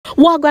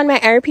Welcome my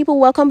Irish people,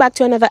 welcome back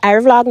to another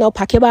Irish vlog. Now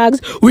pack your bags,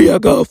 we are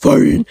going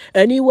foreign.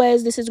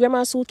 Anyways, this is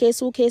grandma's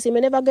suitcase. I may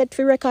never get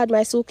to record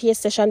my suitcase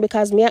session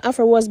because me and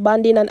Afro was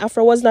bonding and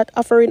Afro was not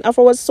offering.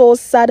 Afro was so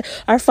sad.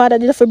 Our father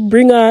did have to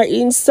bring her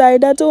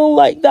inside. I don't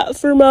like that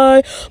for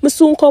my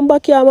soon come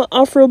back here, my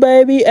Afro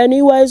baby.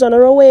 Anyways, on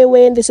our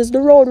way and this is the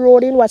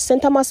roading. What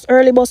St. Thomas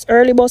early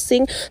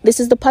busing. This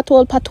is the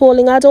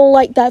patrolling. I don't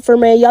like that for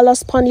me. Yellow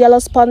spun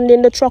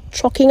in the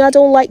trucking. I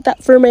don't like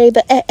that for me.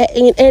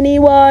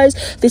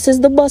 Anyways, this is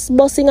the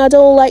busing. I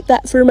don't like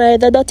that for me.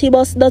 The dirty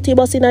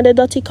busing and the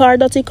dirty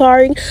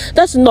carring.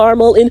 That's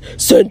normal in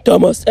St.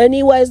 Thomas.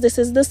 Anyways, this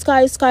is the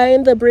sky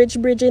in the bridge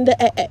in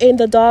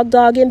the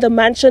dog in the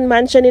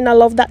mansion and I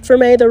love that for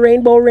me. The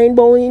rainbow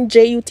in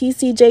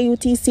JUTC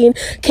in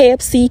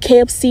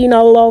KFC and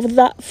I love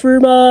that for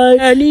me.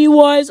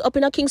 Anyways, up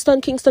in a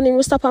Kingston and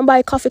we stop and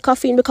buy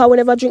coffee in because we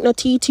never drink no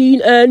tea.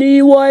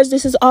 Anyways,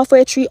 this is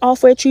halfway tree.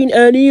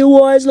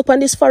 Anyways, look on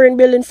this foreign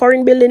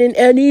building. And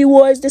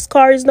anyways, this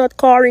car is not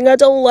carring. I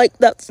don't like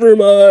that for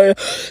me.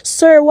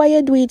 Sir, why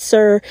you do it,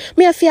 sir?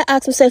 Me have to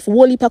ask myself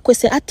whole heap of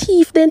question. A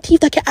thief that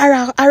can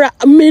ara.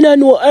 Me no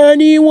know.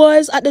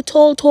 Anyways, at the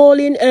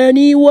tolling.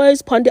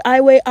 Anyways, on the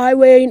highway.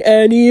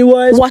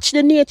 Anyways, watch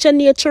the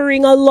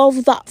naturing. I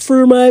love that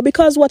for me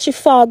because watch the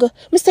fog.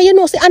 Mister, you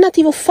know, say I not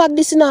even fog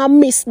this and I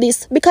miss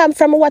this because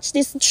from watch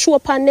this show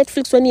up on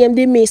Netflix when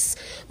they miss.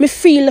 Me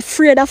feel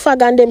afraid of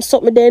fog and them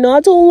something there. No,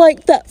 I don't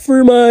like that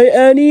for me.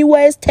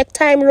 Anyways, take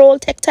time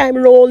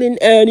rolling.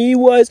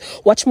 Anyways,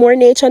 watch more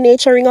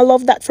naturing. I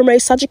love that for my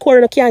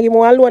Sagicor. I can't give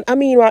more loan. I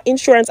mean,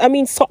 insurance. I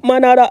mean, something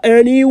another.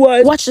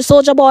 Anyways, watch the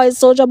soldier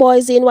boys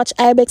in. Watch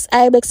Ibex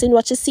in.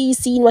 Watch the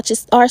CC in. Watch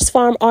the Arse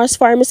Farm. I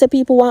say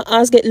people want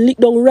us get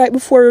licked down right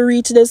before we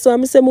reach this. So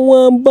I say, I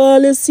want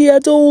balance here. I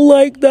don't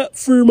like that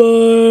for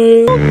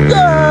me.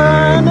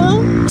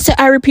 Say,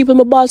 Irish people,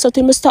 my balls out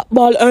in my stop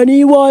ball.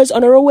 Anyways,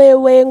 on our way,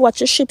 watch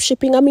the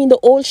shipping. I mean, the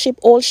old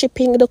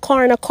shipping, the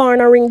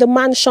cornering, the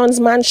mansions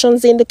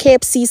in the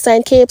KFC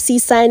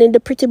sign in the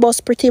pretty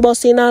bus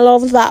in. I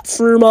love that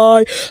for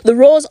my the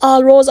rose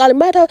all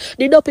matter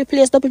the dopey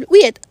place.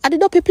 Wait, are the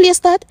dopey place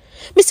that?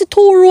 Mr.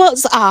 Two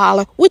rose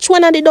all. Which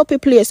one are the dopey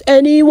place?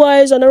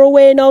 Anyways, on our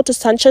way now to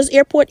Sanchez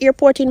Airport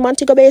in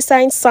Montego Bay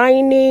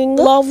signing.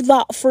 Love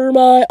that for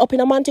my up in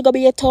a Montego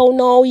Bay town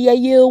now. Yeah,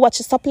 you watch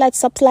the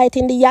stoplight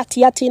in the yacht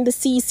in the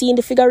CC in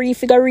the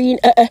figurine.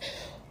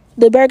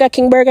 The Burger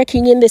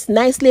King in this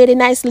nice lady.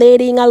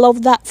 I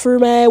love that for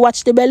me.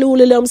 Watch the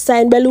Bellulilum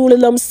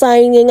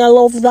signing. I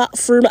love that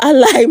for me. I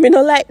like me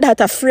not like that.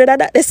 Afraid of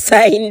that the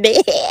sign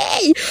there.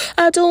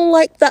 I don't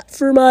like that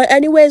for me.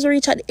 Anyways, we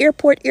reach at the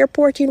airport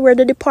in where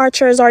the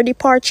departures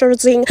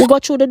in. We go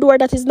through the door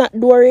that is not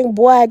dooring.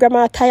 Boy,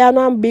 grandma tie on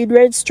one big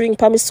red string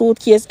for my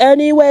suitcase.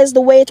 Anyways,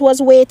 the wait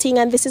was waiting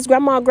and this is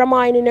grandma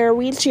in her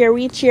wheelchair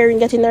and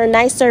getting her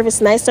nice service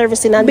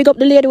in. And big up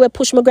the lady who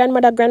push my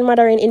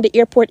grandmother in the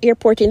airport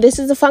in. This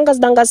is the Fungus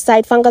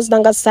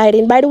Dangas side.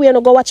 And by the way, I'm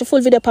going to go watch a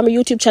full video on my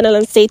YouTube channel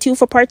and stay tuned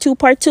for part 2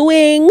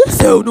 ing.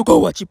 So, no go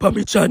watch it on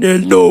my channel,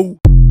 no.